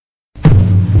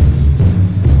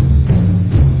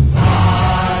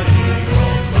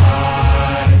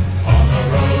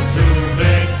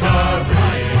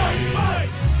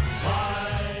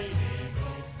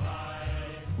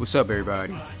What's up,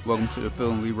 everybody? Welcome to the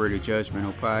Phil and Leroy the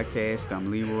Judgmental Podcast.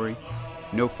 I'm Leroy.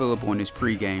 No Philip on this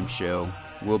pregame show.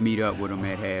 We'll meet up with him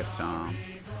at halftime.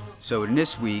 So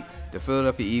this week, the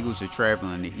Philadelphia Eagles are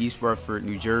traveling to East Rutherford,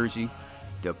 New Jersey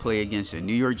to play against the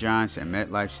New York Giants at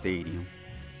MetLife Stadium.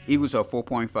 Eagles are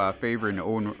 4.5 favorite and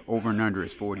the over and under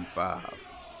is 45.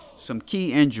 Some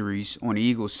key injuries on the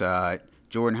Eagles side.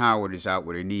 Jordan Howard is out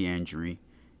with a knee injury,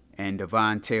 and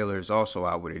Devon Taylor is also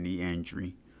out with a knee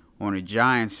injury. On the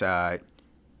Giants side,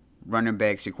 running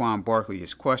back Saquon Barkley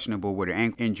is questionable with an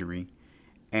ankle injury,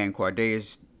 and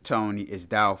Kadarius Toney is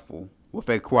doubtful with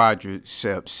a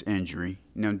quadriceps injury.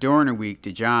 Now, during the week,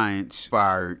 the Giants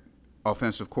fired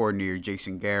offensive coordinator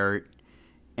Jason Garrett,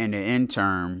 and the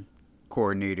interim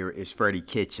coordinator is Freddie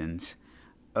Kitchens.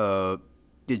 The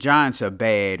Giants are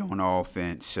bad on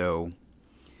offense, so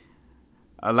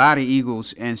a lot of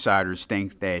Eagles insiders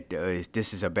think that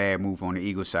this is a bad move on the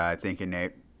Eagles side, thinking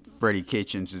that Freddie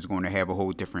Kitchens is going to have a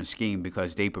whole different scheme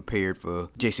because they prepared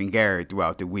for Jason Garrett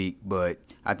throughout the week. But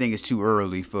I think it's too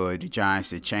early for the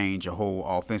Giants to change a whole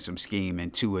offensive scheme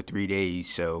in 2 or 3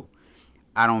 days. So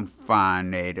I don't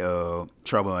find that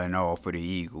trouble at all for the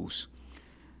Eagles.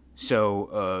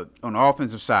 So on the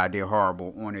offensive side, they're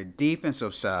horrible. On the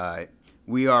defensive side,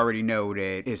 we already know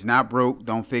that it's not broke,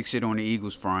 don't fix it on the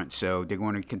Eagles front. So they're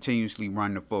going to continuously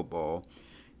run the football.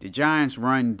 The Giants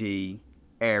run D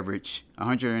average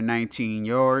 119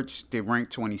 yards. They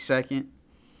ranked 22nd.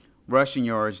 Rushing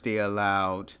yards, they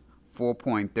allowed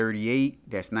 4.38.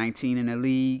 That's 19 in the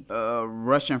league.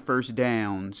 Rushing first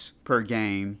downs per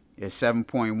game is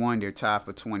 7.1. They're tied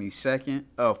for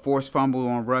 22nd. Forced fumble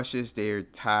on rushes, they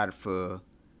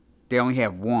only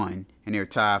have one, and they're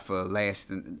tied for last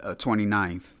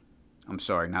 29th. I'm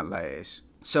sorry, not last.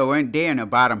 So they're in the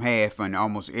bottom half in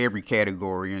almost every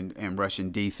category in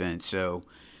rushing defense. So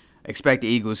expect the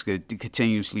Eagles to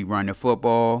continuously run the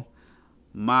football.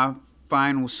 My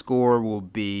final score will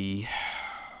be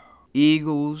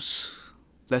Eagles.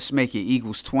 Let's make it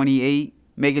Eagles 28.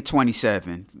 Make it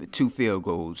 27. 2 field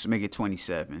goals. Make it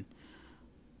 27.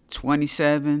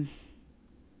 27.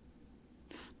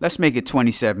 Let's make it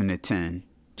 27-10.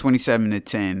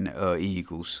 27-10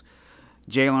 Eagles.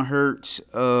 Jalen Hurts.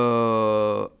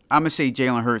 I'm going to say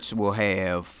Jalen Hurts will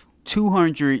have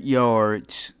 200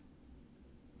 yards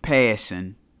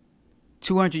passing.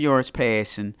 200 yards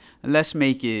passing. Let's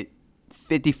make it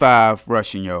 55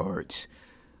 rushing yards.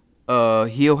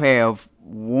 He'll have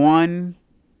 1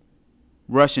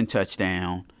 rushing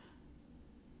touchdown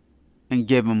and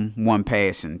give him 1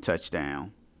 passing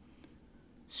touchdown.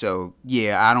 So,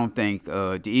 yeah, I don't think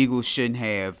the Eagles shouldn't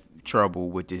have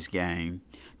trouble with this game.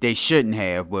 They shouldn't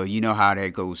have, but you know how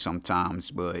that goes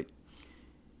sometimes. But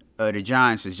the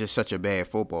Giants is just such a bad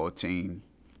football team.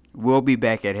 We'll be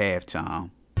back at halftime.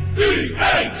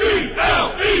 E-A-G-L-E-S,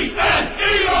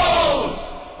 Eagles!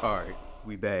 All right,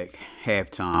 we back.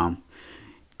 Halftime.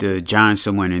 The Giants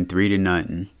are winning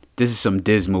 3-0. This is some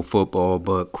dismal football,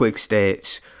 but quick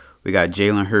stats. We got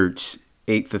Jalen Hurts,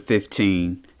 8 for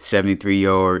 15, 73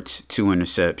 yards, 2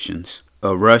 interceptions.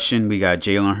 Rushing, we got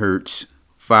Jalen Hurts,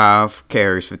 5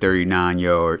 carries for 39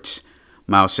 yards.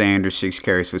 Miles Sanders, 6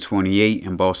 carries for 28,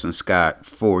 and Boston Scott,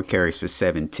 4 carries for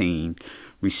 17.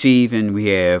 Receiving, we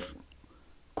have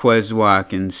Quez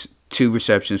Watkins, 2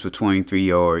 receptions for 23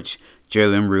 yards.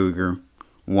 Jalen Ruger,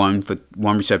 1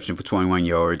 reception for 21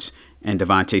 yards. And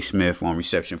Devontae Smith, 1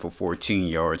 reception for 14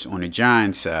 yards. On the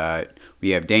Giants side,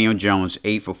 we have Daniel Jones,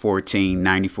 8 for 14,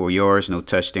 94 yards, no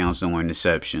touchdowns, no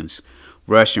interceptions.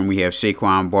 Rushing, we have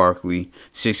Saquon Barkley,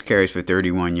 6 carries for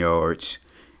 31 yards.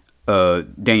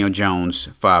 Daniel Jones,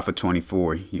 5 for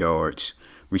 24 yards.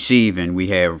 Receiving, we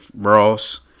have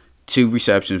Ross, 2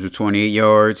 receptions for 28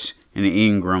 yards, and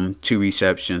Ingram, 2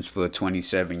 receptions for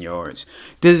 27 yards.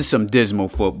 This is some dismal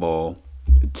football.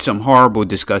 Some horrible,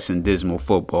 disgusting, dismal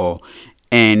football.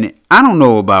 And I don't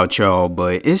know about y'all,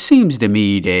 but it seems to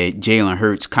me that Jalen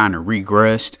Hurts kind of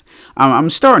regressed. I'm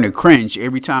starting to cringe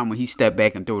every time when he stepped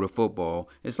back and throw the football.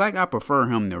 It's like I prefer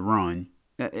him to run.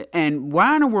 And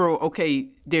why in the world,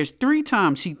 okay, there's 3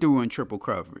 times he threw in triple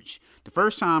coverage. The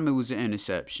first time it was an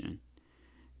interception.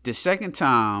 The second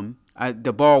time,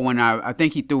 the ball went out. I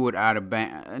think he threw it out of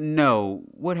bounds. No,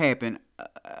 what happened?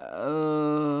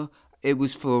 It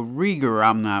was for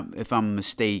Rieger, if I'm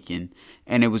mistaken.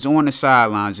 And it was on the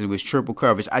sidelines. It was triple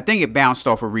coverage. I think it bounced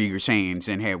off of Rieger's hands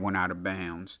and had went out of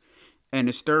bounds. And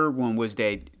the third one was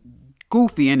that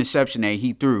goofy interception that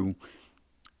he threw.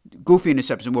 Goofy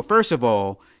interception. Well, first of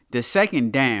all, the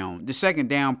second down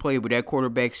play with that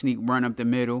quarterback sneak run up the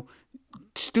middle.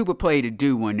 Stupid play to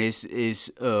do when this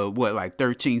is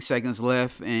 13 seconds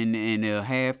left and a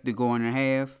half to go in a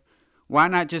half. Why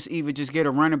not just either just get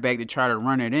a running back to try to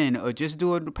run it in, or just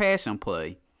do a passing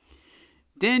play?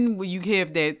 Then when you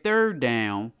have that third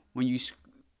down, when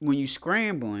you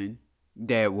scrambling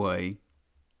that way,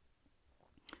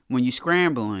 when you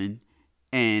scrambling,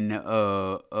 and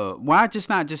why just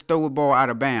not just throw a ball out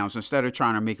of bounds instead of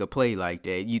trying to make a play like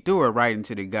that? You threw it right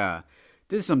into the guy.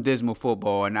 This is some dismal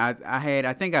football, and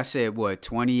I think I said what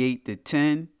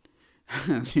 28-10.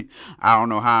 I don't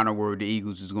know how in the world the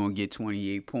Eagles is gonna get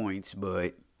 28 points,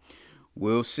 but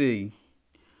we'll see.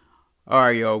 All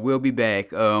right, y'all. We'll be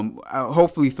back.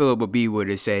 Hopefully Philip will be with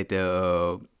us at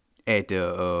the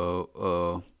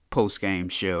post game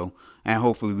show, and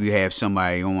hopefully we have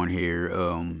somebody on here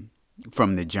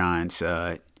from the Giants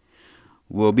side.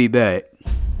 We'll be back.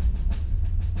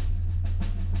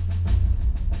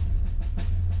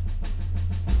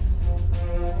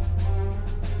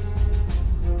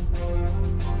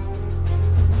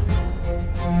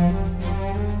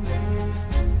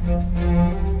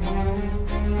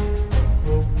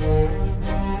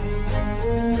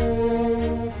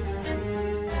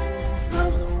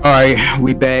 All right,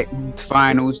 we back.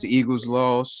 Finals. The Eagles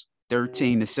lost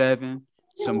 13-7.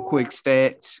 Some quick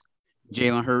stats.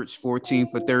 Jalen Hurts 14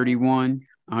 for 31,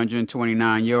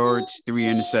 129 yards, 3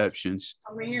 interceptions.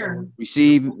 Over here.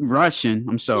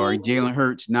 Jalen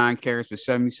Hurts 9 carries for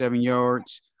 77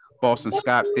 yards. Boston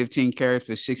Scott 15 carries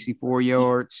for 64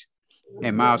 yards,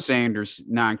 and Miles Sanders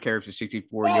 9 carries for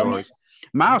 64 yards.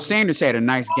 Miles Sanders had a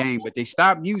nice game, but they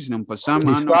stopped using him for some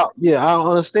unknown. Yeah, I don't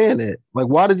understand that. Like,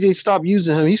 why did they stop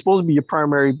using him? He's supposed to be your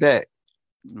primary back.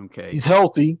 Okay. He's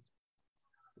healthy,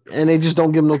 and they just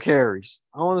don't give him no carries.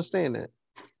 I don't understand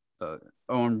that.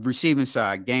 On receiving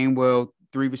side, Gainwell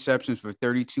 3 receptions for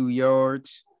 32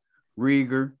 yards.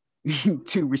 Rieger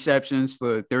 2 receptions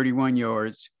for 31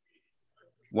 yards.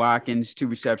 Watkins 2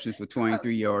 receptions for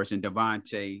 23 yards, and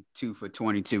Devontae 2 for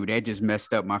 22. That just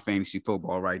messed up my fantasy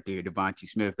football right there, Devontae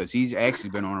Smith, because he's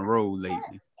actually been on a roll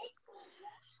lately.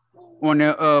 On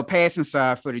the passing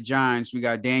side for the Giants, we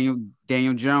got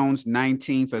Daniel Jones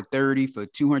 19 for 30 for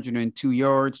 202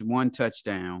 yards, 1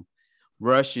 touchdown.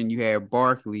 Rushing, you have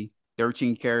Barkley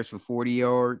 13 carries for 40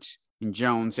 yards, and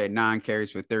Jones had 9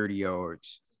 carries for 30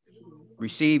 yards.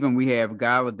 Receiving, we have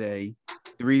Golladay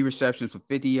 3 receptions for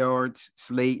 50 yards.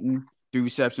 Slayton 3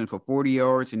 receptions for 40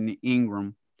 yards, and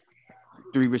Ingram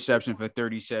 3 receptions for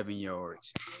 37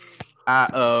 yards.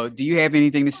 Do you have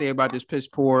anything to say about this piss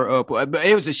poor?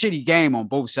 It was a shitty game on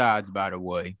both sides, by the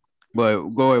way. But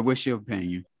go ahead. What's your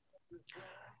opinion?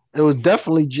 It was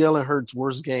definitely Jalen Hurts'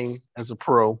 worst game as a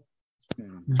pro,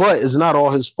 but it's not all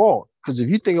his fault. Because if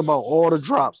you think about all the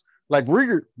drops, like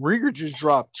Rieger just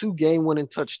dropped 2 game-winning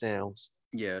touchdowns.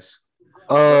 Yes.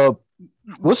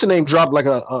 What's the name? Dropped like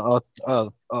a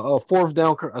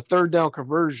third down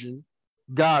conversion.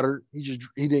 Goddard, he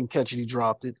didn't catch it. He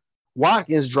dropped it.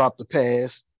 Watkins dropped the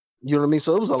pass. You know what I mean?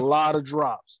 So it was a lot of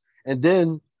drops. And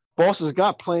then Boston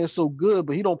Scott playing so good,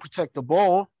 but he don't protect the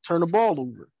ball, turn the ball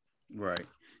over. Right.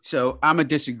 So I'm going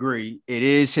to disagree. It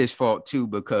is his fault, too,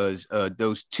 because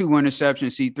those 2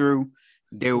 interceptions he threw,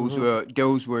 those were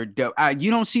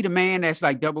you don't see the man that's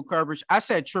like double coverage. I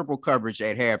said triple coverage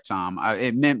at halftime.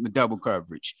 It meant double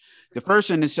coverage. The first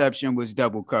interception was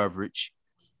double coverage,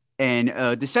 and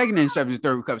the second interception was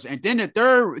third coverage. And then the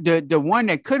third, the one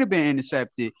that could have been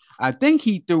intercepted, I think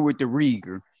he threw it to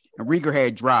Rieger. And Rieger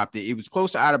had dropped it. It was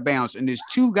close to out of bounds, and there's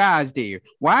 2 guys there.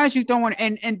 Why is you throwing?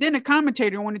 And then the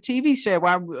commentator on the TV said,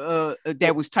 "Why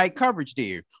that was tight coverage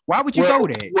there? Why would you go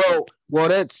there?" Well,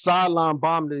 that sideline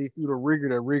bomb that he threw to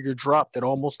Rieger, that Rieger dropped, that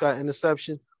almost got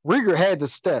interception. Rieger had to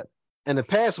step, and the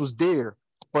pass was there,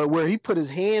 but where he put his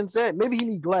hands at, maybe he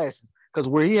need glasses, because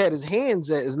where he had his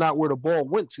hands at is not where the ball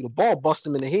went to. The ball bust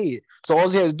him in the head, so all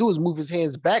he had to do is move his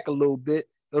hands back a little bit.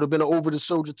 It would have been an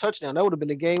over-the-shoulder touchdown. That would have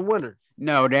been a game winner.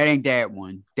 No, that ain't that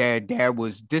one.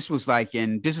 This was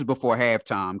before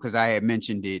halftime, because I had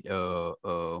mentioned it at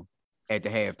the halftime.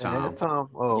 At halftime?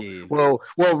 Oh, yeah. Well,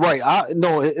 right.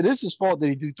 It is his fault that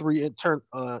he do 3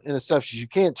 interceptions. You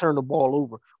can't turn the ball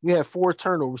over. We had 4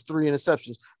 turnovers, 3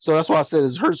 interceptions. So that's why I said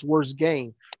it's Hurts' worst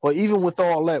game. But even with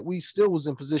all that, we still was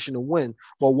in position to win.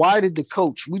 But why did the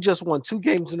coach? We just won 2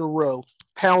 games in a row,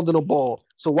 pounding the ball.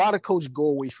 So why the coach go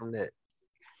away from that?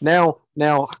 Now,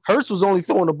 Hurts was only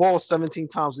throwing the ball 17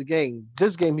 times a game.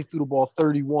 This game, he threw the ball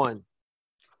 31.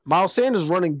 Miles Sanders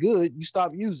running good. You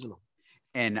stop using him.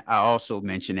 And I also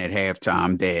mentioned at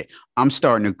halftime that I'm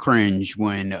starting to cringe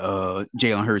when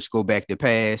Jalen Hurts go back to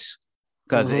pass,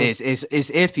 because it's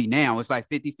iffy now. It's like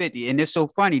 50-50. And it's so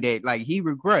funny that like he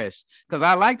regressed, because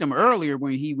I liked him earlier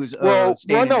when he was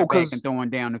standing back and throwing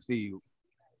down the field.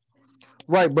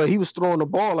 Right, but he was throwing the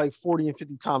ball like 40 and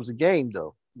 50 times a game,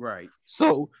 though. Right.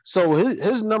 So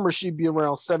his number should be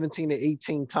around 17 to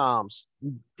 18 times.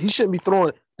 He shouldn't be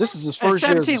throwing. This is his first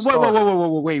year as a 17.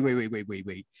 Wait, starter.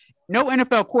 wait. No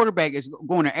NFL quarterback is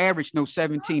going to average no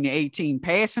 17 to 18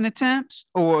 passing attempts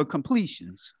or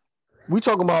completions. We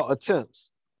talking about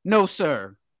attempts. No,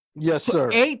 sir. Yes, sir.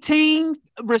 18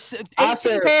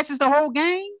 passes the whole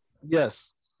game?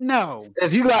 Yes. No.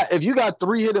 If you got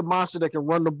three-headed monster that can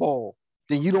run the ball,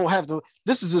 then you don't have to.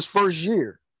 This is his first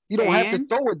year. You don't have to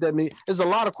throw it that many. There's a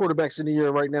lot of quarterbacks in the year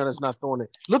right now that's not throwing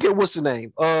it. Look at what's the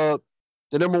name? The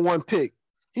number 1 pick.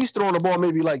 He's throwing the ball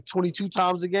maybe like 22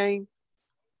 times a game.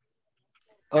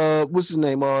 What's his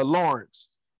name?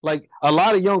 Lawrence. Like a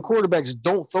lot of young quarterbacks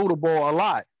don't throw the ball a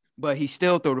lot. But he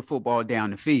still throw the football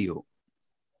down the field.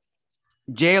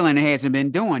 Jalen hasn't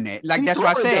been doing that. Like that's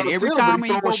what I said. Every time he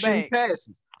go back,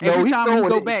 every time he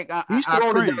go back, he's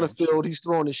throwing it down the field. He's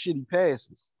throwing the shitty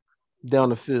passes down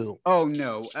the field. Oh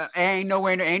no, ain't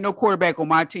no quarterback on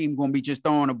my team gonna be just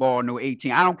throwing the ball no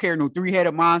 18. I don't care no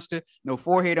 3-headed monster, no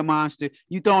 4-headed monster.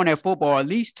 You throwing that football at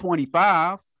least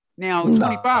 25. Now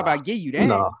 25, I give you that.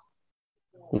 Nah.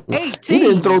 18. He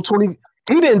didn't throw 20.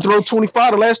 He didn't throw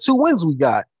 25 the last 2 wins we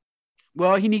got.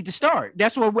 Well, he need to start.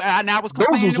 That's what I was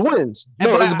complaining. Those was wins.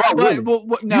 No, it's about winning.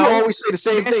 No, you always say the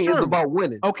same thing. True. It's about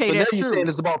winning. Okay, that's true. You're saying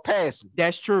it's about passing.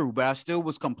 That's true, but I still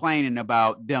was complaining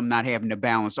about them not having a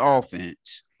balanced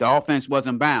offense. The offense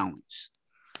wasn't balanced.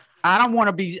 I don't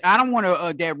want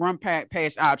to that run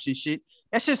pass option shit.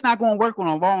 That's just not going to work on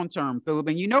a long term, Philip,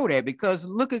 and you know that because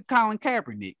look at Colin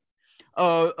Kaepernick.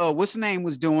 What's the name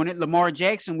was doing it? Lamar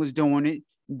Jackson was doing it.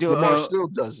 Lamar still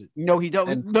does it. No, he don't.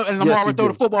 And Lamar would throw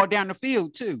the football down the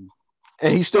field too.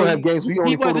 And he still had games.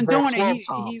 He wasn't doing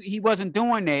it. He wasn't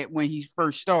doing that when he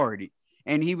first started.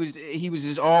 And he was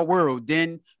his all world.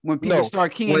 Then when people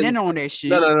start keying in on that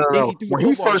shit, no. When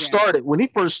he first started,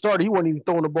 he wasn't even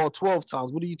throwing the ball 12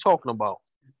 times. What are you talking about?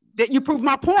 That you prove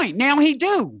my point. Now he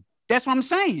do. That's what I'm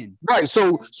saying. Right.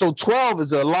 So 12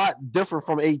 is a lot different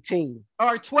from 18.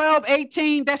 Or 12,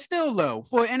 18, that's still low.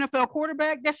 For an NFL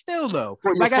quarterback, that's still low.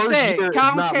 Like I said,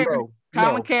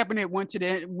 Colin Kaepernick went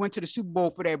to the Super Bowl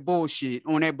for that bullshit,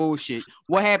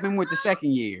 What happened with the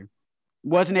second year?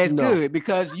 Wasn't as good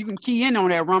because you can key in on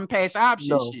that run pass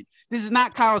option shit. This is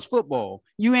not college football.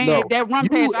 You ain't that run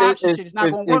pass option shit is not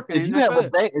going to work. If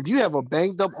you have a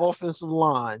banged up offensive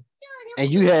line and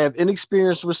you have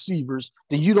inexperienced receivers,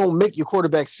 then you don't make your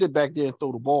quarterback sit back there and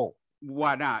throw the ball.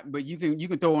 Why not? But you can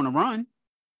throw on a run.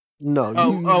 No.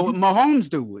 Mahomes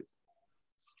do it.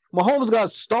 Mahomes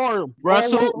got star.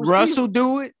 Russell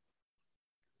do it.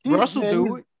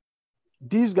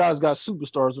 These guys got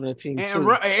superstars on their team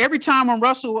too. Every time when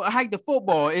Russell hiked the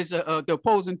football, the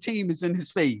opposing team is in his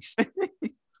face.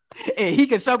 And he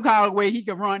can some kind of way he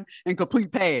can run and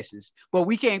complete passes, but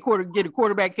we can't get a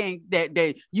quarterback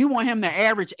that you want him to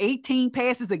average 18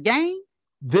 passes a game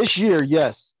this year.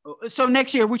 Yes. So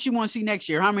next year, what you want to see next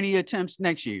year? How many attempts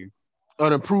next year?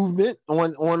 An improvement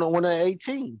on an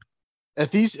 18.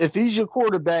 If he's your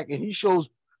quarterback and he shows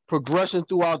progression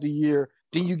throughout the year,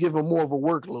 then you give him more of a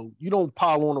workload. You don't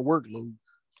pile on a workload.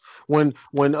 When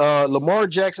Lamar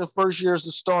Jackson first year as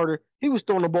a starter, he was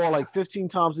throwing the ball like 15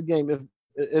 times a game,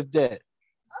 if that.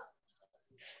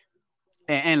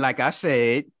 And like I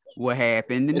said, what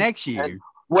happened the next year?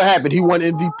 What happened? He won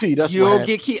MVP. That's you'll what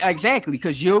get exactly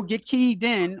because you'll get keyed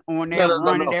in on that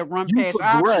that run pass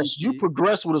option. You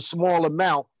progress with a small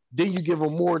amount, then you give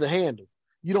him more to handle.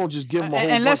 You don't just give him a whole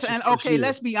bunch.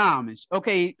 Let's be honest.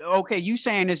 Okay, you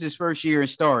saying this is his first year in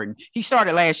starting. He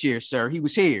started last year, sir. He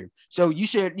was here. So he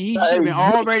should have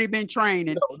already been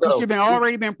training. He should have been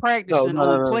already been practicing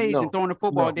on plays and throwing the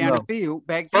football down the field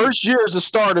back then. First year as a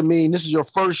starter this is your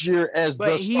first year as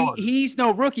the starter. He's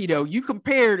no rookie though. You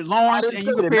compared Lawrence and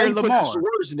you compared Lamar.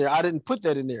 Words in there. I didn't put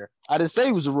that in there. I didn't say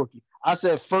he was a rookie. I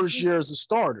said first year as a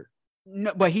starter.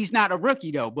 No, but he's not a rookie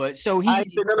though. But so I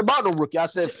ain't said nothing about no rookie. I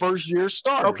said first year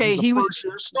starter. Okay, he was first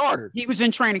year starter. He was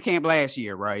in training camp last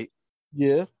year, right?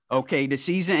 Yeah. Okay, the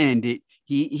season ended.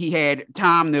 He had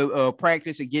time to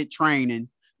practice and get training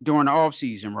during the off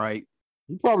season, right?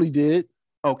 He probably did.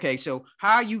 Okay, so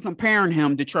how are you comparing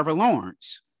him to Trevor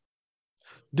Lawrence?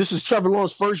 This is Trevor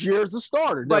Lawrence's first year as a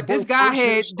starter. But this guy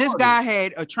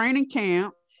had a training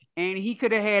camp. And he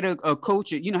could have had a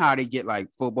coach. You know how they get like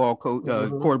football coach,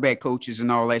 quarterback coaches and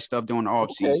all that stuff during the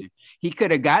offseason. He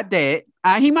could have got that.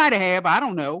 He might have. I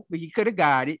don't know, but he could have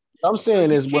got it. I'm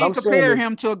saying is what I'm saying. Compare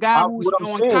him to a guy who was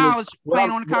on college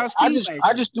playing on the college team.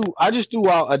 I just threw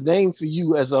out a name for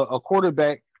you as a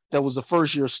quarterback that was a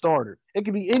first year starter. It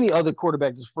could be any other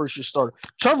quarterback that's first year starter.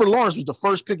 Trevor Lawrence was the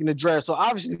first pick in the draft, so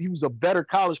obviously he was a better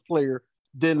college player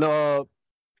than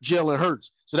Jalen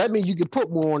Hurts. So that means you can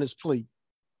put more on his plate.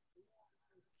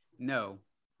 No,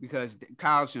 because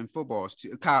college and football is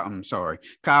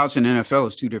college and NFL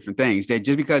is two different things. That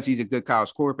just because he's a good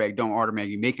college quarterback don't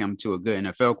automatically make him to a good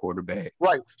NFL quarterback.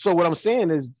 Right. So what I'm saying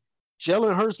is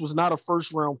Jalen Hurts was not a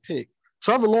first round pick.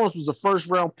 Trevor Lawrence was a first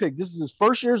round pick. This is his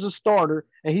first year as a starter,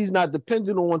 and he's not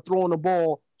dependent on throwing the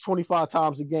ball 25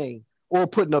 times a game or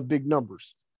putting up big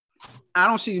numbers. I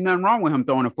don't see nothing wrong with him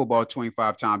throwing the football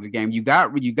 25 times a game. You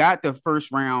got the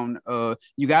first round.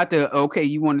 You got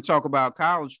you want to talk about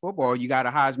college football? You got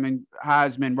a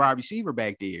Heisman wide receiver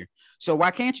back there. So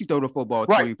why can't you throw the football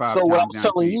 25 times? So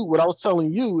what I was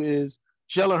telling you is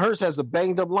Jalen Hurts has a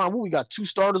banged up line. We got 2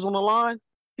 starters on the line.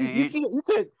 You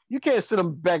can't sit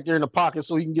him back there in the pocket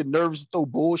so he can get nervous and throw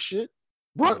bullshit.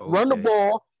 Run the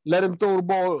ball. Let him throw the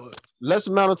ball less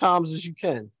amount of times as you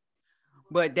can.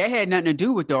 But that had nothing to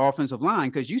do with the offensive line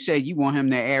because you said you want him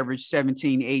to average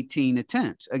 17, 18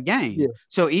 attempts a game. Yeah.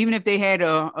 So even if they had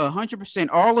 100%,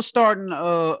 all the starting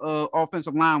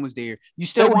offensive line was there, you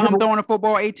still want him throwing the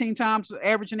football 18 times,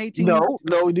 averaging 18? No,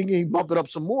 then you bump it up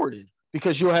some more then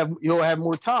because you'll have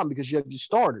more time because you have your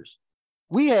starters.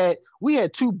 We had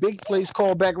 2 big plays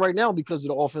called back right now because of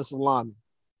the offensive lineman.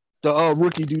 The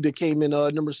rookie dude that came in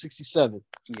number 67.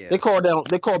 Yeah. They called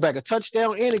back a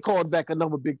touchdown and they called back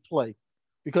another big play.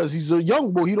 Because he's a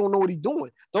young boy, he don't know what he's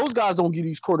doing. Those guys don't give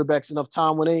these quarterbacks enough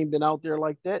time when they ain't been out there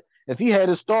like that. If he had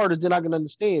his starters, then I can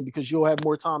understand because you'll have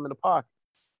more time in the pocket.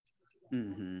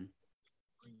 Mm-hmm.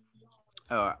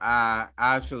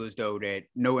 I feel as though that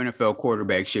no NFL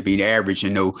quarterback should be average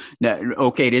and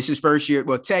this is first year.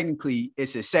 Well, technically,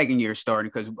 it's his second year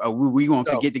starting because we going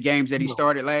to forget the games that he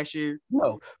started last year?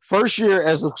 No. First year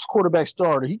as a quarterback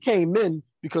starter, he came in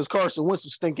because Carson Wentz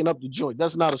was stinking up the joint.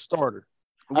 That's not a starter.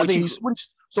 What did he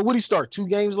start? 2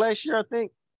 games last year, I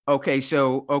think.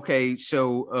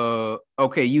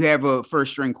 You have a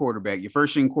first string quarterback. Your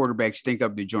first string quarterback stink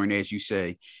up the joint, as you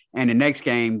say. And the next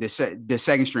game, the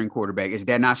second string quarterback, is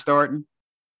that not starting?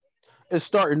 It's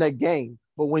starting that game.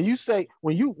 But when you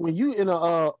in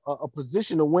a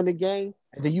position to win a game,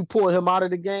 and then you pull him out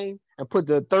of the game and put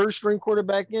the third string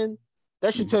quarterback in,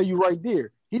 that should tell you right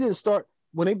there. He didn't start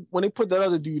when they put that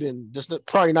other dude in. Just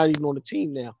probably not even on the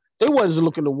team now. They wasn't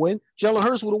looking to win. Jalen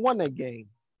Hurts would have won that game.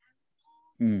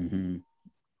 Mm-hmm.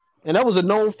 And that was a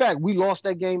known fact. We lost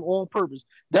that game on purpose.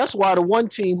 That's why the one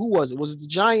team, who was it? Was it the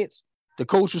Giants? The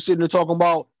coach was sitting there talking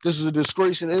about this is a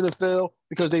disgrace in the NFL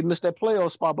because they missed that playoff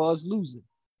spot by us losing.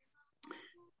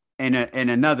 And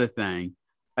another thing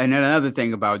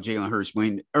about Jalen Hurts,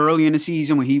 when early in the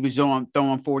season when he was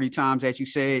throwing 40 times, as you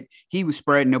said, he was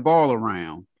spreading the ball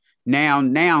around.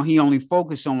 Now he only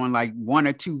focused on like 1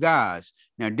 or 2 guys.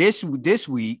 Now this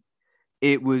week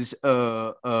it was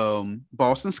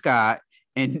Boston Scott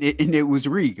and it was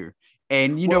Reagor.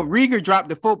 And Reagor dropped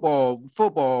the football.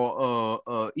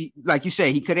 Like you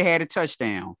say, he could have had a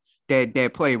touchdown.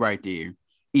 That play right there.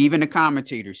 Even the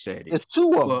commentator said it. It's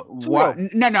 2 of them.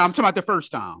 No, I'm talking about the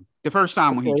first time. The first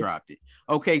time when he dropped it.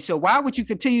 Okay, so why would you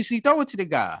continuously throw it to the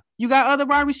guy? You got other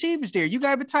wide receivers there. You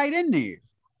got a tight end there.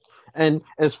 And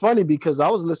it's funny because I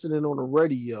was listening on the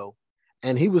radio,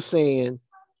 and he was saying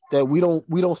that we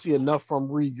don't see enough from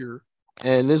Reagor,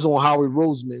 and this is on Howie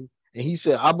Roseman. And he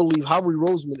said, I believe Howie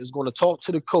Roseman is going to talk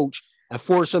to the coach and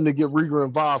force him to get Reagor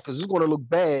involved because it's going to look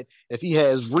bad if he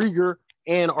has Reagor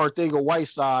and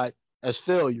Arcega-Whiteside as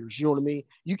failures. You know what I mean?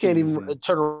 You can't even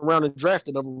turn around and draft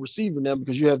another receiver now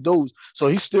because you have those. So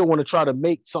he still want to try to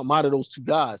make something out of those 2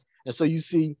 guys. And so you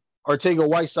see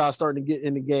Arcega-Whiteside starting to get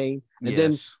in the game. And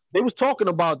then they was talking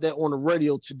about that on the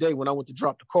radio today when I went to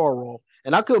drop the car off.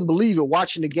 And I couldn't believe it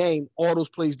watching the game, all those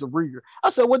plays to Reagor. I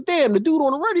said, well, damn, the dude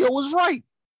on the radio was right.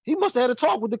 He must have had a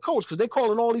talk with the coach because they're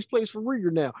calling all these plays for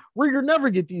Reagor now. Reagor never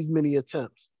get these many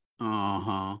attempts.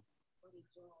 Uh-huh.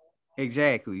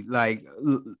 Exactly. Like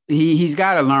he's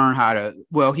got to learn how to.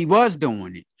 Well, he was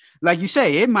doing it. Like you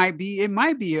say, it might be a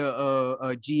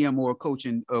GM or a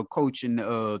coaching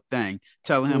thing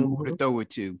telling him who to throw it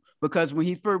to. Because when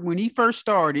he first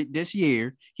started this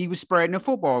year, he was spreading the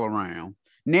football around.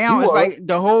 Now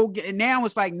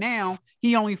now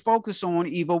he only focused on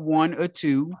either 1 or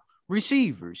 2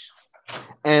 receivers.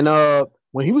 And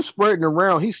when he was spreading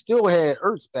around, he still had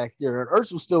Ertz back there, and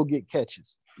Ertz will still get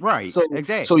catches. Right. So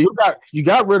exactly. So you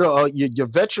got rid of your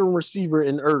veteran receiver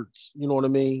in Ertz. You know what I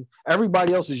mean?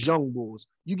 Everybody else is young bulls.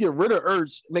 You get rid of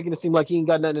Ertz, making it seem like he ain't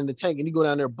got nothing in the tank, and you go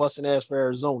down there busting ass for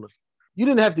Arizona. You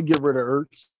didn't have to get rid of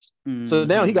Ertz. Mm-hmm. So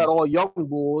now he got all young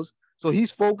bulls. So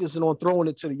he's focusing on throwing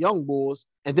it to the young bulls,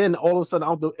 and then all of a sudden,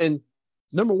 our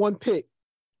number one pick,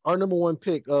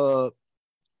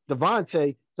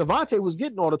 Devontae was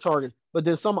getting all the targets. but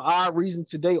there's some odd reason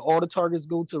today all the targets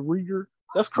go to Rieger.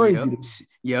 That's crazy.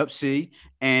 Yep. See,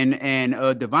 and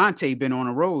Devontae been on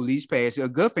a roll these past. A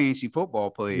good fantasy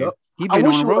football player. Yep. He been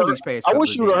on a roll these past. I couple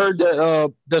wish of you would have days. heard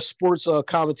that the sports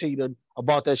commentator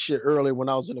about that shit earlier when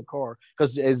I was in the car,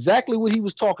 because exactly what he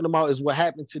was talking about is what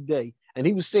happened today, and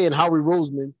he was saying Howie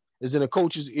Roseman is in a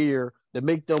coach's ear to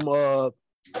make them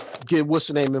get what's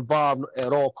the name involved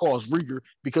at all costs, Rieger,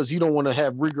 because you don't want to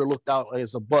have Rieger looked out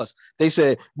as a bust. They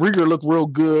said Rieger looked real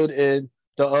good, and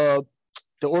the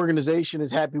organization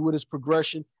is happy with his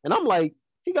progression. And I'm like,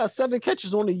 he got 7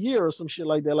 catches on the year or some shit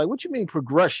like that. Like, what you mean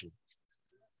progression?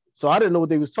 So I didn't know what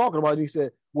they was talking about. And he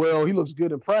said, well, he looks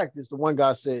good in practice. The one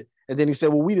guy said, and then he said,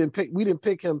 well, we didn't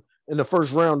pick him in the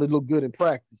first round to look good in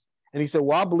practice. And he said,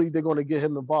 well, I believe they're going to get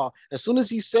him involved. As soon as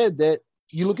he said that,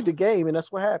 you look at the game, and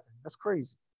that's what happened. That's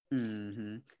crazy.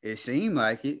 Mm-hmm. It seemed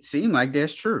like it. Seemed like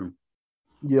that's true.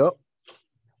 Yep.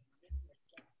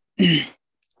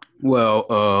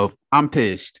 Well, I'm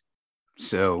pissed.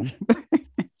 So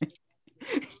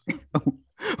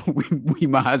we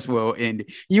might as well end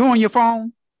it. You on your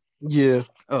phone? Yeah.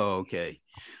 Oh, okay.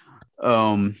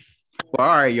 Well, all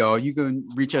right, y'all. You can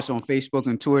reach us on Facebook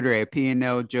and Twitter at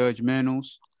PNL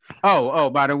Judgmentals. Oh,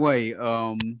 by the way,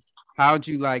 how'd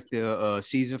you like the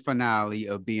season finale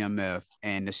of BMF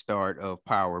and the start of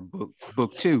Power book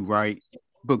 2, right?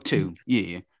 Book 2,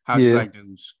 yeah. How'd you like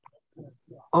those?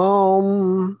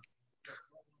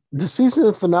 The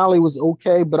season finale was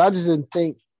okay, but I just didn't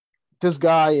think this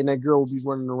guy and that girl would be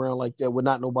running around like that with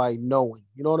not nobody knowing.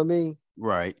 You know what I mean?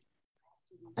 Right.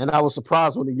 And I was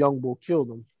surprised when the young boy killed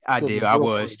him. I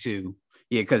was too.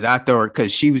 Yeah,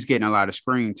 because she was getting a lot of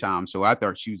screen time, so I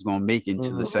thought she was gonna make it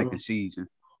into the second season.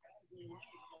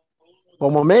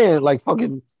 But my man, like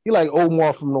fucking, he like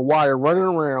Omar from The Wire, running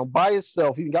around by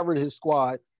himself. He got rid of his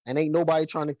squad, and ain't nobody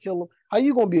trying to kill him. How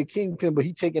you gonna be a kingpin, but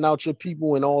he taking out your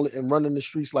people and all and running the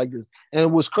streets like this?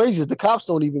 And what's crazy is the cops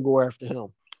don't even go after him.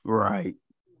 Right.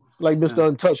 Like Mr.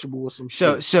 Untouchable or some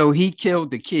shit. So he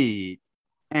killed the kid,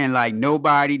 and like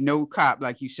nobody, no cop,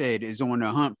 like you said, is on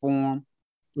the hunt for him.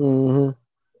 Mm-hmm.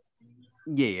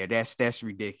 Yeah, that's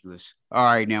ridiculous. All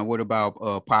right, now what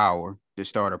about Power, the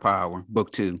start of Power,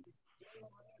 book 2?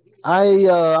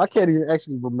 I can't even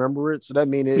actually remember it, so that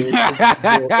means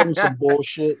it was some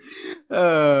bullshit.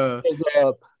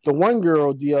 The one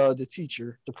girl, the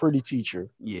teacher, the pretty teacher,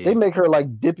 they make her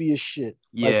like dippy as shit.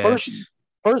 Yeah.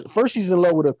 Like first she's in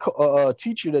love with a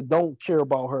teacher that don't care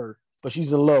about her, but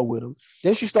she's in love with him.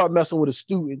 Then she start messing with a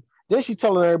student. Then she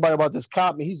telling everybody about this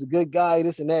cop and he's a good guy,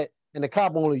 this and that, and the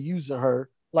cop only using her.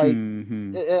 Like,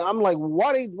 I'm like,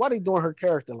 why they doing her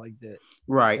character like that?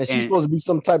 Right. And she's supposed to be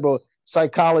some type of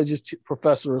psychologist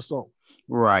professor or something.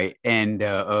 Right. And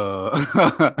and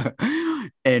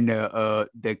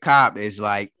the cop is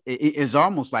like, it's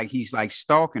almost like he's like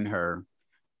stalking her,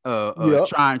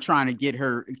 trying to get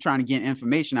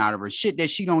information out of her, shit that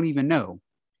she don't even know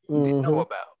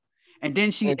about. And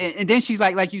then she's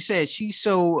like you said, she's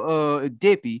so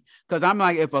dippy, because I'm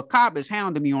like, if a cop is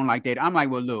hounding me on like that, I'm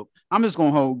like, well, look, I'm just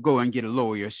gonna go and get a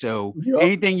lawyer. So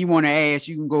anything you want to ask,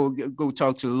 you can go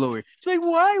talk to the lawyer. It's like,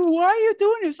 why are you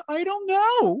doing this? I don't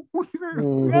know.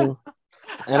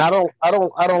 And I don't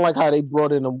like how they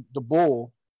brought in the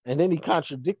bull, and then he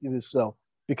contradicted himself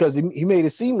because he made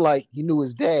it seem like he knew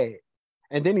his dad,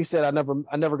 and then he said, I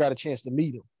never got a chance to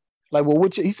meet him. Like, well,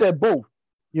 he said both.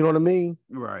 You know what I mean?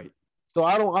 Right. So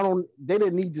they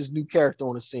didn't need this new character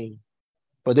on the scene,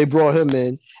 but they brought him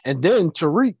in. And then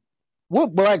Tariq,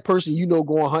 what black person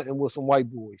going hunting with some white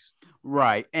boys?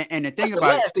 Right. And the thing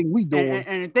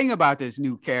and the thing about this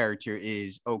new character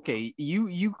is, okay,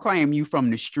 you claim you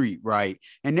from the street, right?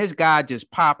 And this guy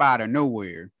just pop out of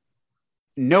nowhere,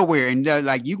 and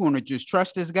like, you gonna just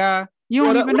trust this guy? You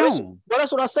don't even know him. Well,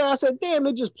 that's what I said. I said, damn,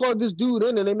 they just plugged this dude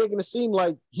in and they making it seem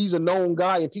like he's a known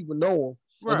guy and people know him.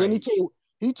 Right. And then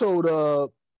he told I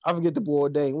forget the boy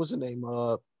name. What's his name?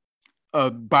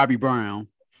 Bobby Brown.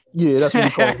 Yeah, that's what he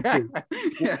called him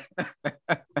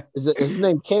too. His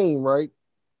name Kane, right?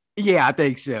 Yeah, I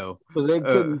think so. Because they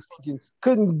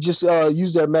couldn't just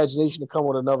use their imagination to come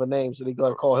with another name, so they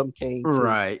gotta call him Kane too.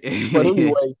 Right. But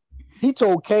anyway, he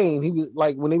told Kane, he was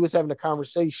like, when he was having a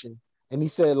conversation, and he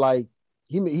said like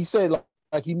he said like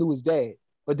he knew his dad,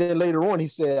 but then later on he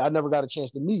said, I never got a chance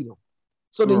to meet him.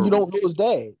 So then you don't know his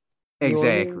dad.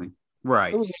 Exactly. I mean?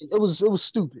 Right. It was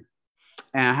stupid.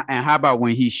 And how about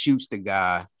when he shoots the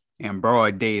guy in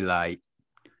broad daylight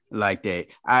like that?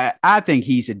 I think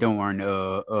he's a darn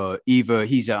either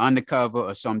he's an undercover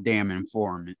or some damn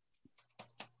informant.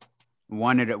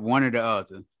 One or the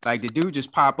other. Like, the dude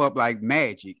just pop up like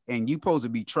magic, and you supposed to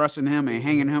be trusting him and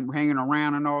hanging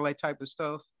around and all that type of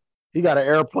stuff. He got an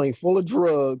airplane full of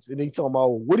drugs, and he talking about,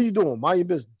 what are you doing? Mind your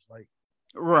business. Like,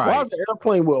 why Right. is the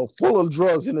airplane full of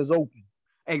drugs and it's open?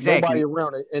 Nobody Exactly.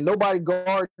 around it, and nobody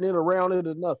guarding it around it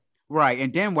or nothing. Right.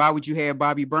 And then why would you have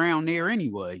Bobby Brown there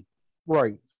anyway?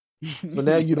 Right. So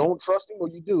now you don't trust him, or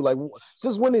you do? Like,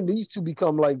 since when did these two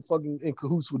become like fucking in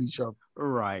cahoots with each other?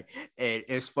 Right. And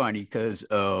it's funny because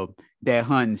that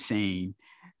hunting scene,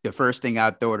 the first thing I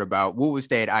thought about, what was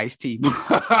that iced tea?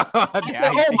 I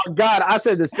said, "Oh my god!" I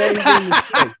said the same thing to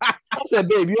Shay. I said,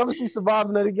 "Babe, you ever see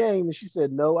Surviving of the Game?" And she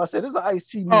said, "No." I said, "It's an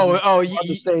Ice-T movie Oh, about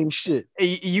the same shit."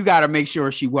 you got to make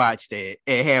sure she watched that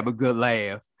and have a good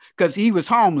laugh. Because he was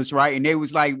homeless, right? And they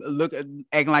was like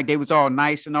acting like they was all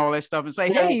nice and all that stuff, and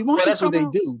say, "Hey, won't you that's what come they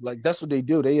out?" do. Like, that's what they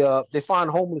do. They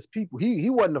find homeless people. He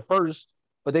wasn't the first,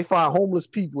 but they find homeless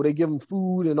people. They give them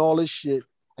food and all this shit,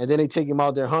 and then they take him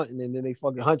out there hunting, and then they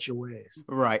fucking hunt your ass.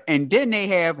 Right. And then they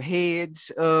have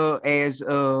heads as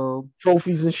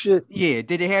Trophies and shit. yeah,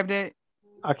 did they have that?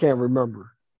 I can't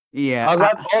remember. Yeah.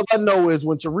 All I know is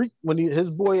when Tariq, his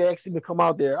boy asked him to come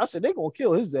out there, I said they gonna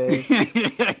kill his ass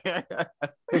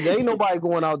because there ain't nobody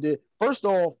going out there. First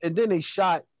off, and then they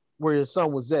shot where his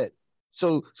son was at.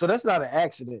 So that's not an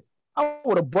accident. I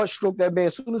would have butt stroked that man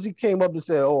as soon as he came up and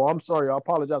said, "Oh, I'm sorry, I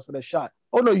apologize for that shot."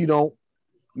 Oh no, you don't.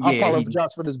 I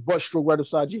apologize for this butt stroke right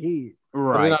upside your head.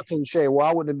 Right. And then I told Shay, well,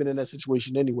 I wouldn't have been in that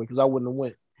situation anyway because I wouldn't have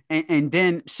went. And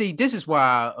then see, this is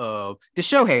why the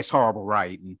show has horrible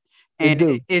writing.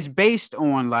 And it's based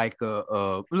on like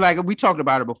like we talked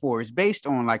about it before. It's based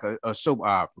on like a soap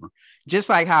opera, just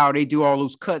like how they do all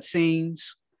those cut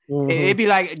scenes. Mm-hmm. It'd be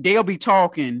like they'll be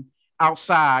talking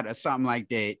outside or something like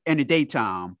that in the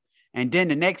daytime, and then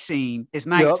the next scene is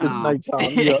nighttime.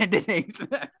 Yep, it's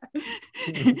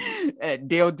nighttime.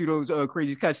 They'll do those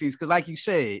crazy cut scenes because, like you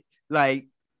said, like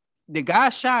the guy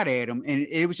shot at him, and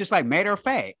it was just like matter of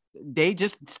fact. They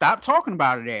just stopped talking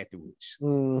about it afterwards.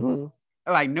 Mm-hmm.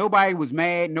 Like nobody was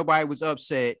mad, nobody was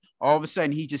upset. All of a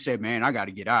sudden, he just said, "Man, I got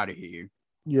to get out of here."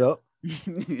 Yep.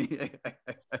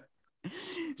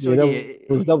 So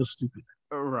that was stupid.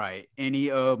 Right.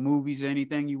 Any movies,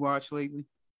 anything you watched lately?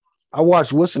 I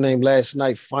watched what's the name last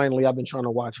night. Finally, I've been trying to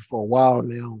watch it for a while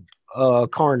now.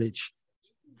 Carnage.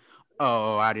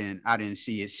 Oh, I didn't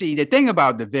see it. See, the thing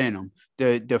about the Venom,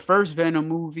 the first Venom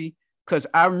movie, because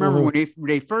I remember when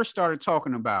they first started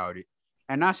talking about it.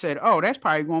 And I said, "Oh, that's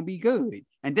probably gonna be good."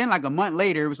 And then like a month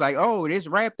later, it was like, "Oh, it is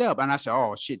wrapped up." And I said,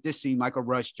 "Oh shit, this seemed like a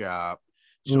rush job."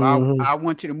 So I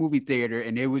went to the movie theater,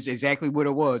 and it was exactly what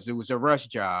it was. It was a rush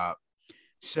job.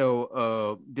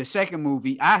 So the second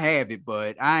movie, I have it,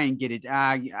 but I ain't get it.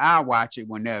 I watch it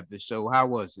whenever. So how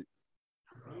was it?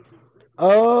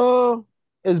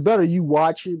 It's better you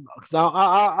watch it because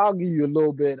I'll give you a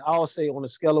little bit. I'll say on a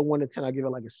scale of 1 to 10, I give it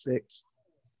like a 6.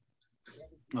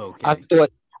 Okay.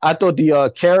 I thought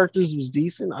the characters was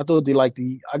decent. I thought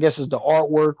I guess it's the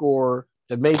artwork or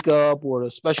the makeup or the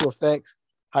special effects,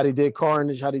 how they did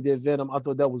Carnage, how they did Venom. I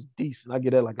thought that was decent. I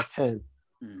get that like a 10.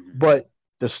 Mm-hmm. But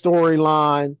the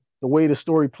storyline, the way the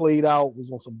story played out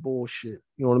was on some bullshit.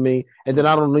 You know what I mean? And then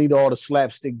I don't need all the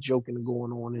slapstick joking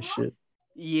going on and shit.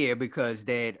 Yeah, because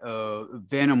that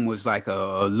Venom was like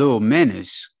a little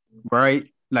menace, right?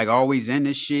 Like always in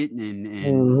this shit and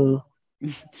mm-hmm.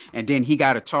 And then he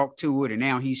got to talk to it, and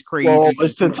now he's crazy. Well,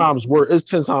 it's 10 times worse. It's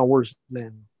 10 times worse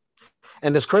than.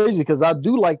 And it's crazy because I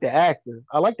do like the actor.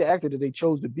 I like the actor that they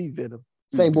chose to be Venom.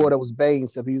 Same boy that was Bane,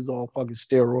 except he was all fucking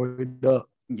steroid up.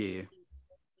 Yeah.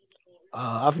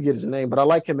 I forget his name, but I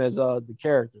like him as the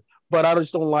character. But I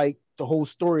just don't like the whole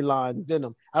storyline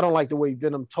Venom. I don't like the way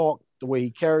Venom talk, the way he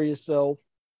carry himself.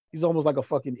 He's almost like a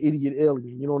fucking idiot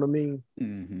alien. You know what I mean?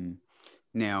 Mm-hmm.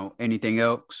 Now, anything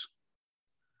else?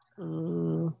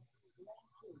 Not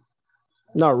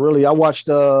really. I watched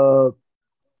what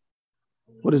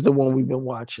is the one we've been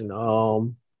watching?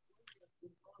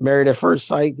 Married at First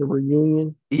Sight, the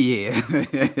reunion. Yeah.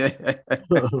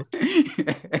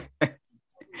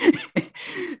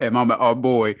 And mama, our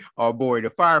boy,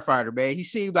 the firefighter, man, he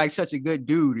seemed like such a good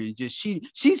dude, and just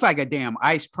she's like a damn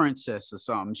ice princess or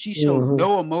something. She shows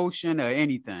no emotion or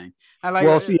anything.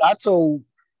 See, I told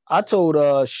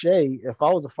Shay if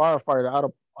I was a firefighter,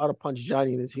 I'd have punched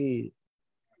Johnny in his head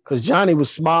because Johnny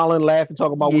was smiling, laughing,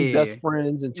 talking about we best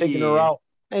friends and taking her out,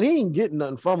 and he ain't getting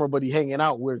nothing from her, but he hanging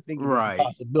out with her, thinking it's a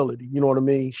possibility. You know what I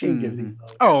mean? She ain't getting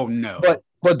nothing. Oh no!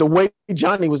 But the way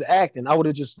Johnny was acting, I would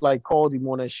have just like called him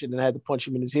on that shit and had to punch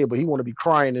him in his head. But he want to be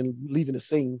crying and leaving the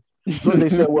scene. So they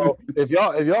said, "Well, if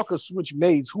y'all could switch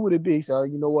mates, who would it be?" He said,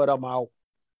 "You know what? I'm out."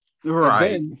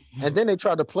 Right. And then they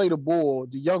tried to play the bull,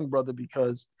 the young brother,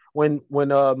 because when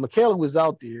Michaela was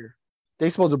out there, They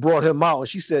supposed to brought him out, and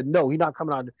she said no, he not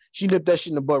coming out. She nipped that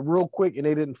shit in the butt real quick, and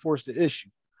they didn't force the issue.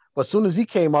 But as soon as he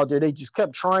came out there, they just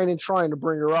kept trying to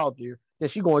bring her out there. Then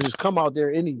she going to just come out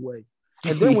there anyway.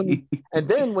 And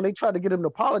then when they tried to get him to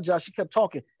apologize, she kept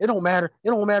talking. It don't matter. It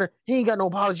don't matter. He ain't got no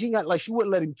apology. He ain't got, like, she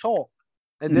wouldn't let him talk.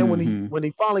 And then when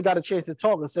he finally got a chance to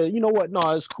talk and said, you know what? No,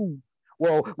 it's cool.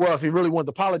 Well, if he really wanted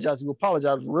to apologize, he would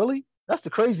apologize. Really? That's the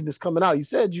craziness coming out. You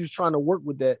said you was trying to work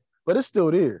with that, but it's still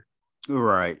there.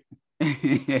 Right.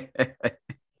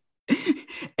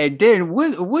 And then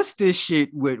what's this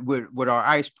shit with our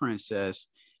Ice Princess?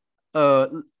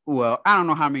 Well, I don't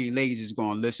know how many ladies is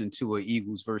going to listen to an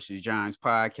Eagles versus Giants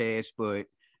podcast, but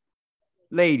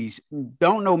ladies,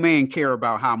 don't no man care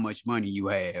about how much money you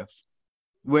have.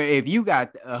 Where if you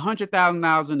got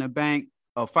 $100,000 in the bank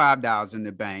or $5 in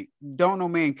the bank, don't no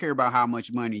man care about how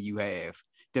much money you have.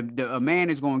 A man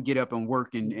is going to get up and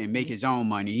work and make his own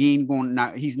money.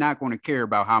 He's not going to care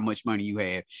about how much money you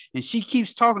have. And she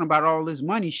keeps talking about all this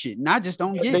money shit, and I just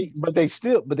don't get it. But they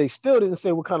still didn't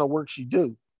say what kind of work she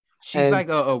do. She's like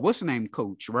a what's the name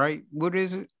coach, right? What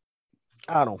is it?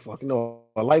 I don't fucking know.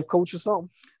 A life coach or something?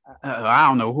 I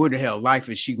don't know who the hell life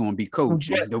is she going to be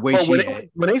coaching. The way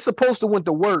when they supposed to went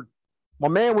to work, my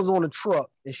man was on a truck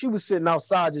and she was sitting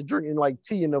outside just drinking like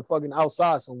tea in the fucking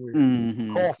outside somewhere,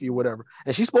 coffee or whatever.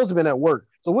 And she's supposed to have been at work.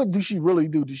 So what do she really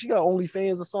do? Does she got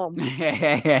OnlyFans or something?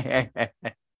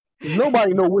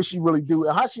 Nobody know what she really do.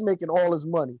 And how she making all this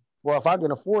money? Well, if I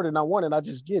can afford it and I want it, I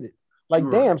just get it. Like,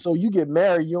 damn, so you get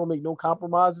married, you don't make no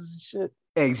compromises and shit.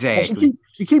 Exactly.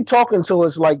 She keep talking to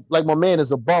us like my man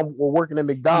is a bum or working at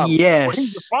McDonald's. Yes. Well,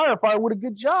 he's a firefighter with a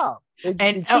good job.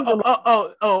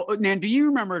 Now, do you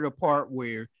remember the part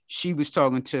where she was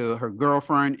talking to her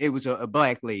girlfriend? It was a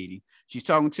black lady. She's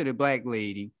talking to the black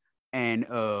lady, and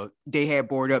they had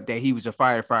brought up that he was a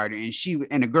firefighter,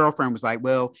 and the girlfriend was like,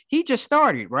 "Well, he just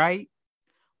started, right?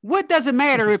 What does it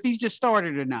matter if he's just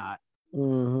started or not?"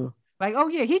 Mm-hmm. Like, oh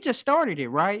yeah, he just started it,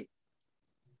 right?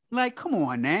 Like, come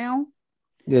on now.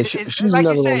 Yeah, she's like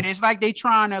you said, it's like they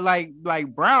trying to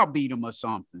like browbeat him or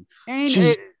something.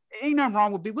 Ain't nothing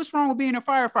wrong with what's wrong with being a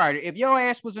firefighter? If your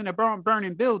ass was in a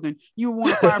burning building, you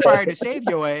want a firefighter to save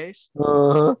your ass.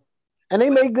 And they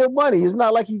make good money. It's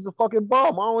not like he's a fucking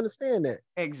bum. I don't understand that.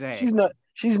 Exactly.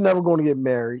 She's never going to get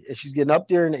married, and she's getting up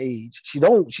there in age. She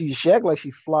act like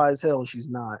she flies hell, and she's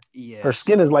not. Yeah. Her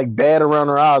skin is like bad around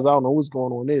her eyes. I don't know what's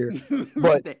going on there.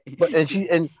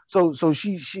 So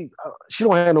she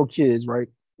don't have no kids, right?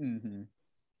 Mm-hmm.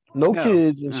 No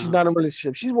kids, and she's not in a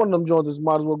relationship. She's one of them joints that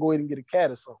might as well go ahead and get a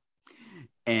cat or something.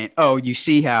 And you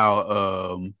see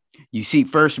how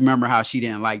first remember how she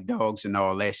didn't like dogs and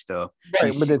all that stuff.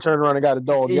 Right, but then turned around and got a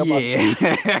dog. Yeah.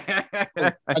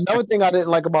 Another thing I didn't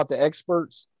like about the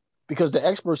experts, because the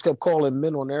experts kept calling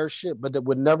men on their shit, but they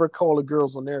would never call the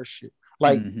girls on their shit.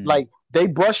 Like they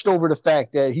brushed over the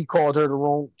fact that she called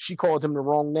him the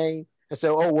wrong name and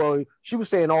said, oh, well, she was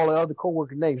saying all the other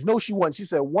coworker names. No, she wasn't. She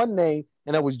said one name,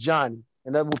 and that was Johnny,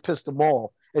 and that would piss them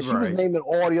off. If she was naming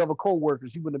all the other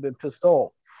coworkers, he wouldn't have been pissed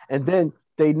off. And then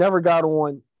they never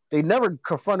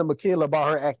confronted Michaela about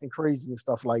her acting crazy and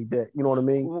stuff like that. You know what I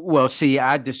mean? Well, see,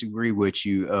 I disagree with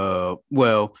you.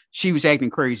 Well, she was acting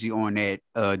crazy on that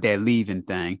leaving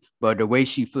thing, but the way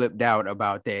she flipped out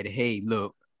about that, hey,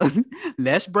 look,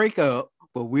 let's break up,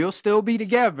 but we'll still be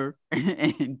together.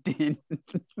 And then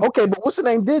okay, but what's the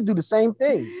name did do the same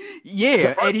thing?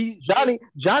 Yeah, and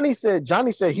Johnny said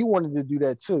he wanted to do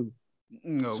that too.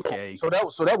 Okay, so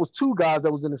that was two guys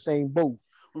that was in the same boat,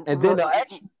 and then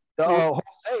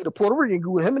Jose, the Puerto Rican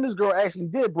dude, him and this girl actually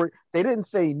did break. They didn't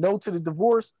say no to the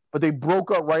divorce, but they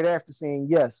broke up right after saying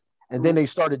yes, and then they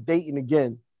started dating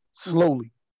again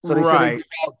slowly. So they said they go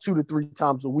out 2 to 3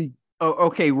 times a week. Oh,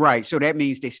 okay, right. So that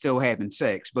means they still having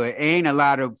sex, but ain't a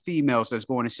lot of females that's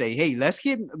going to say, "Hey,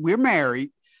 we're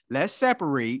married, let's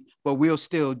separate, but we'll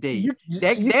still date."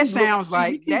 That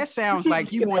sounds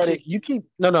like you want to. You keep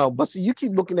but see, you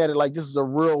keep looking at it like this is a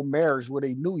real marriage where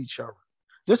they knew each other.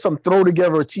 Just some throw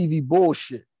together TV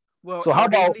bullshit. Well, so how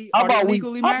about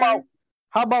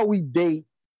we date?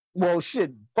 Well,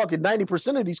 shit, fucking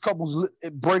 90% of these couples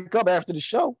break up after the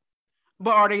show.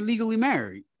 But are they legally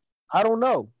married? I don't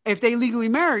know. If they legally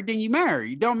married, then you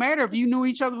married. Don't matter if you knew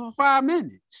each other for 5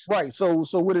 minutes. Right. So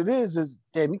what it is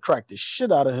damn, he cracked the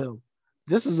shit out of him.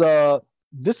 This is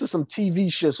some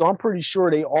TV shit. So I'm pretty sure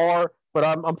they are, but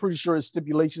I'm pretty sure it's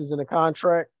stipulations in the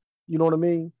contract. You know what I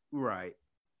mean? Right.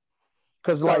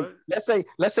 Because let's say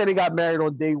they got married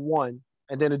on day 1,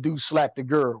 and then a dude slapped the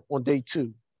girl on day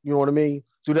 2. You know what I mean?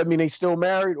 Do that mean they still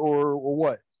married or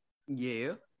what?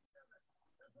 Yeah.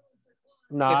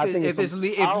 Nah, I think if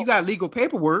you got legal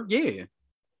paperwork, yeah.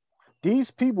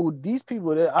 these people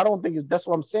that I don't think is that's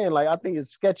what I'm saying. Like I think it's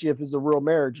sketchy if it's a real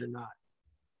marriage or not.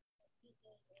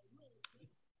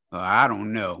 I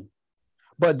don't know.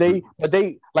 But they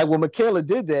like when Michaela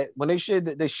did that, when they showed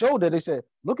that they said,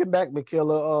 looking back,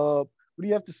 Michaela, what do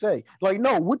you have to say? Like,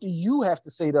 no, what do you have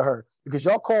to say to her? Because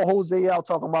y'all call Jose out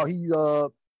talking about he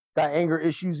got anger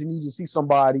issues and need to see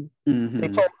somebody. Mm-hmm.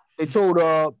 They told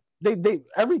they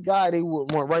every guy they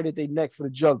went right at their neck for the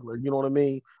juggler, you know what I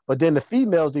mean? But then the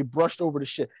females, they brushed over the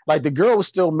shit. Like the girl was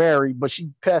still married, but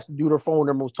she passed the dude her phone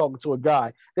number, was talking to a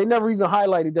guy. They never even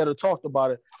highlighted that or talked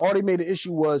about it. All they made an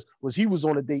issue was he was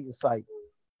on a dating site.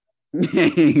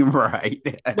 Right.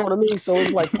 You know what I mean? So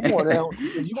it's like, come on now.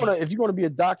 If you're gonna be a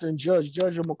doctor and judge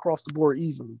them across the board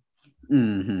evenly.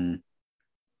 Mm-hmm.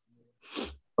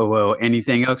 Oh well,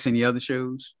 anything else? Any other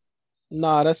shows?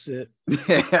 Nah, that's it.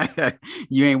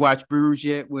 You ain't watched Bruised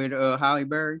yet with Halle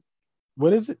Berry?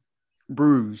 What is it?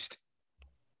 Bruised.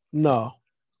 No.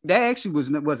 That actually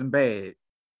wasn't bad.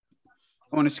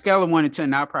 On a scale of 1 to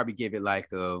 10, I'll probably give it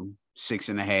like a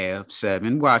 6.5,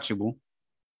 7. Watchable.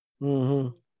 Mm-hmm.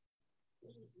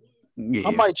 Yeah.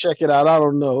 I might check it out. I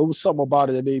don't know. It was something about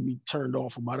it that made me turned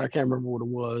off about it. I can't remember what it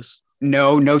was.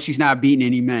 No, she's not beating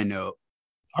any men up.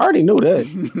 I already knew that.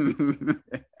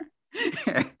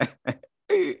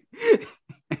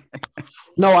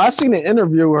 No, I seen an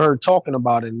interview with her talking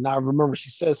about it, and I remember she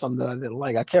said something that I didn't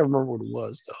like. I can't remember what it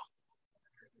was though.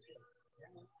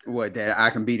 What, that I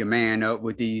can beat a man up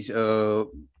with these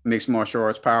mixed martial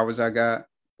arts powers I got?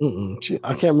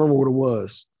 I can't remember what it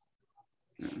was.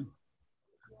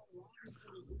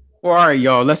 Well, all right,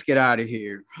 y'all, let's get out of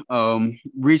here.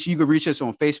 You can reach us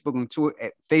on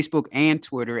Facebook and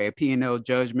Twitter at P&L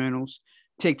Judgmentals,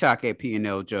 TikTok at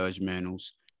P&L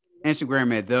Judgmentals,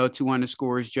 Instagram at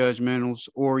 _Judgmentals,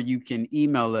 or you can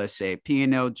email us at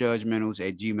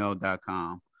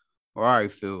pnljudgmentals@gmail.com. All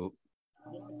right, Phil.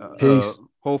 Peace.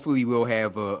 Hopefully we'll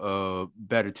have a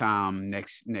better time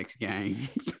next game.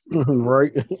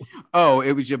 Right. Oh,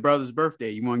 it was your brother's birthday.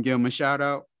 You want to give him a shout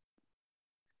out?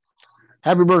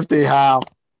 Happy birthday, Hal.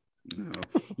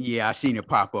 Yeah, I seen it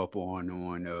pop up on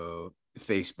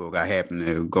Facebook. I happened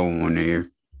to go on there.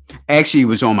 Actually, it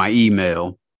was on my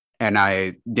email, and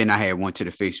I had one to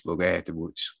the Facebook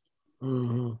afterwards.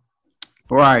 Mm-hmm.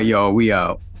 All right, y'all, we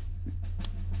out.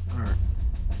 All right.